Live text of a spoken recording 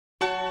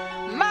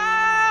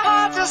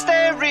a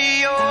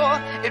stereo,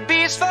 it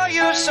beats for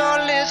you, so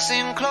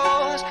listen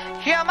close.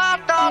 Hear my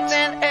thoughts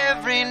in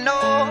every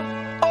note.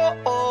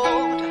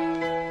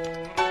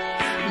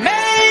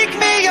 Make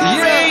me your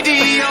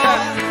radio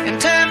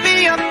and turn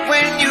me up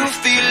when you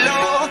feel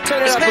low.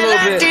 This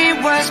melody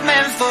was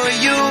meant for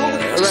you,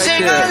 so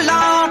sing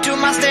along to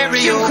my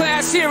stereo.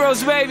 Class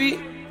heroes, baby.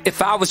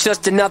 If I was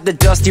just another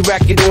dusty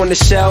record on the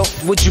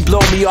shelf, would you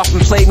blow me off and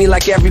play me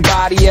like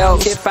everybody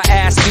else? If I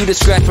asked you to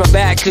scratch my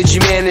back, could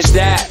you manage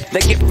that?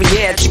 Like if we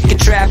had chicka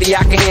Travie,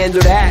 I can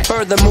handle that.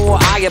 Furthermore,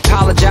 I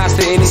apologize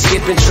for any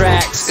skipping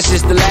tracks. It's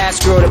just the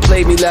last girl that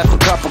played me left a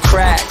couple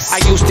cracks. I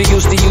used to,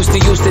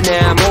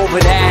 now I'm over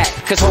that.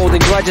 Cause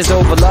holding grudges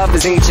over love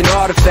is ancient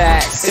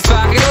artifacts. If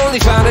I could only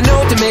find a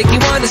note to make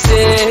you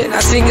understand, I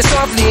sing it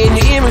softly in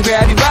your ear and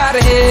grab you by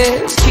the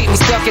hands. Keep me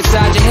stuck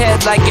inside your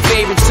head like your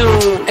favorite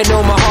tune, and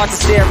know my heart's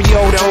a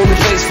stereo, the only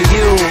place for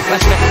you.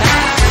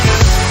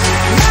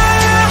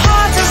 My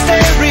heart's a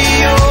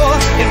stereo,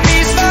 it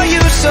beats for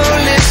you, so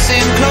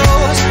listen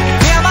close.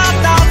 Hear my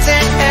thoughts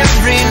in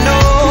every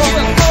note.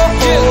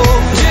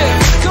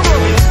 Come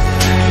on.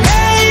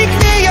 Make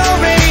me your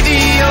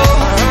radio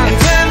and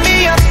turn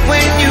me up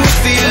when you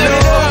feel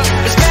low.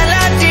 This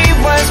melody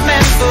was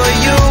meant for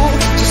you,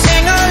 so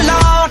sing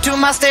along to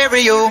my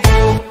stereo.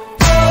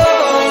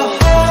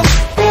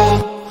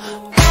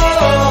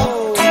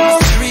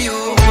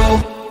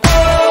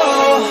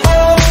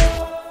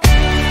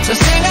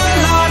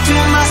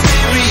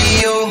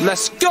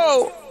 Let's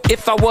go!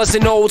 If I was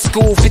an old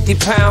school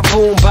 50-pound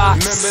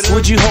boombox,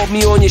 would you hold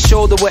me on your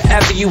shoulder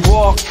wherever you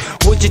walk?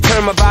 Would you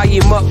turn my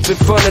volume up in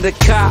front of the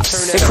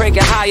cops and crank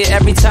it higher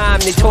every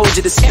time they told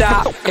you to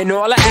stop? And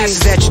all I ask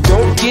is that you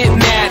don't get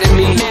mad at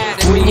me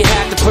when you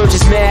have to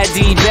purchase Mad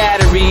D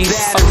batteries.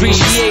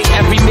 Appreciate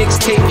every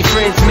mixtape your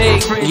friends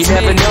make. You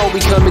never know,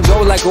 we come and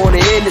go like on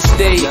the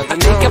interstate. I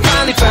think I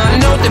finally found a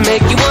note to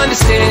make you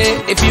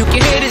understand. If you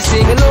can hit it,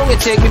 sing along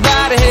and take me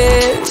by the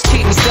hands.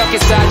 Keep me stuck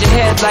inside your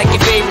head like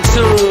your favorite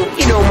tune.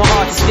 You know my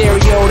heart's a stereo,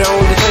 the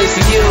only place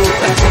for you.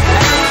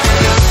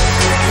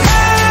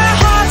 My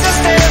heart's a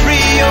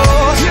stereo,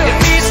 it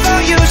beats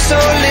for you, so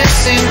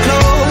listen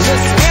close.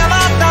 Hear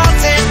my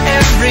thoughts in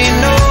every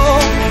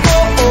note.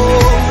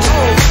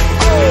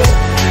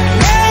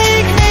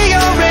 Make me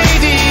your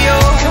radio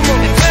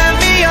and turn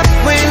me up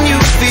when you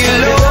feel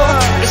low.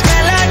 This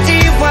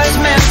melody was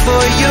meant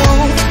for you,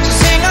 so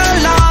sing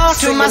along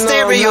to my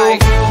stereo.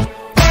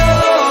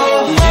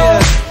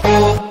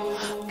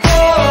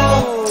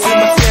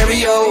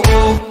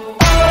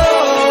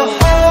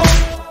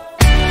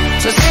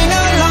 So sing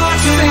along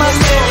to my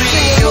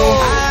stereo.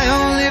 I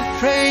only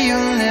pray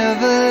you'll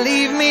never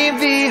leave me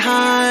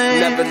behind.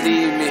 Never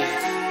leave me.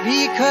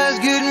 Because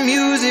good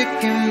music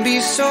can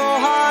be so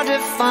hard to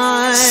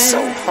find.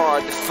 So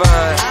hard to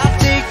find. I'll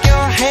take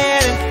your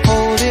hand and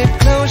hold it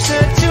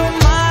closer to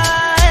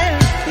mine.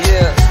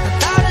 Yeah.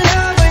 Thought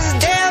love was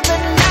dead,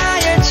 but now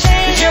you're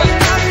changing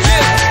my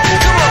mind.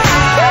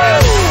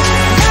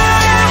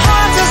 My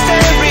heart's a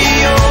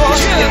stereo,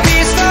 it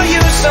beats for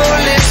you, so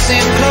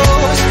listen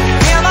close.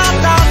 Hear my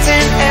thoughts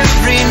in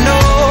every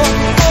note.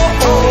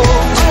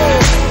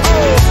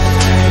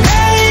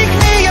 Make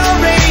me your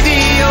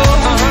radio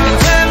and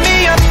turn me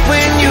up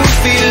when you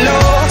feel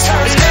low.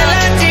 This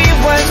melody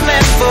was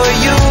meant for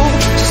you,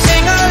 so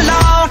sing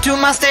along to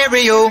my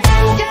stereo.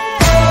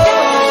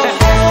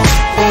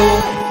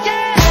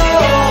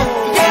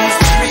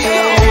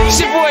 It's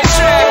your boy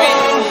Travie,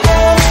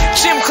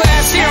 Gym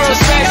Class Heroes,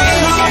 baby.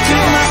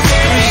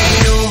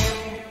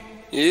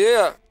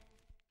 Yeah.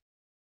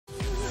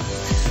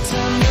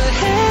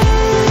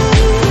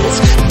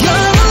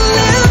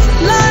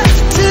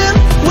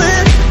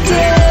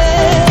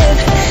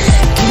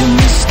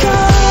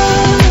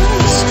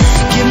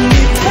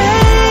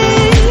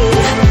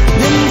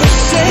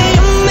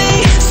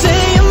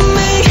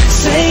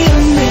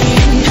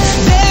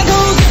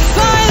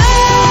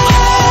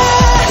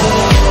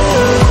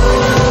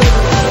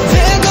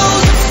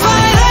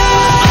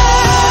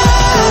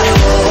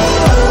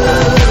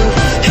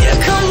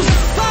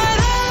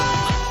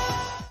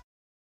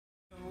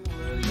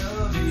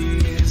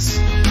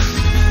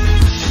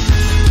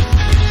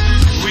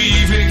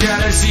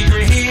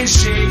 Secret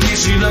handshake, and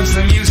she loves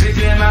the music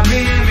that my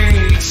band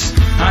makes.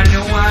 I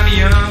know I'm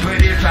young,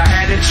 but if I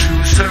had to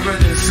choose her or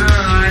the sun,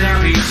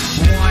 I'd be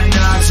one.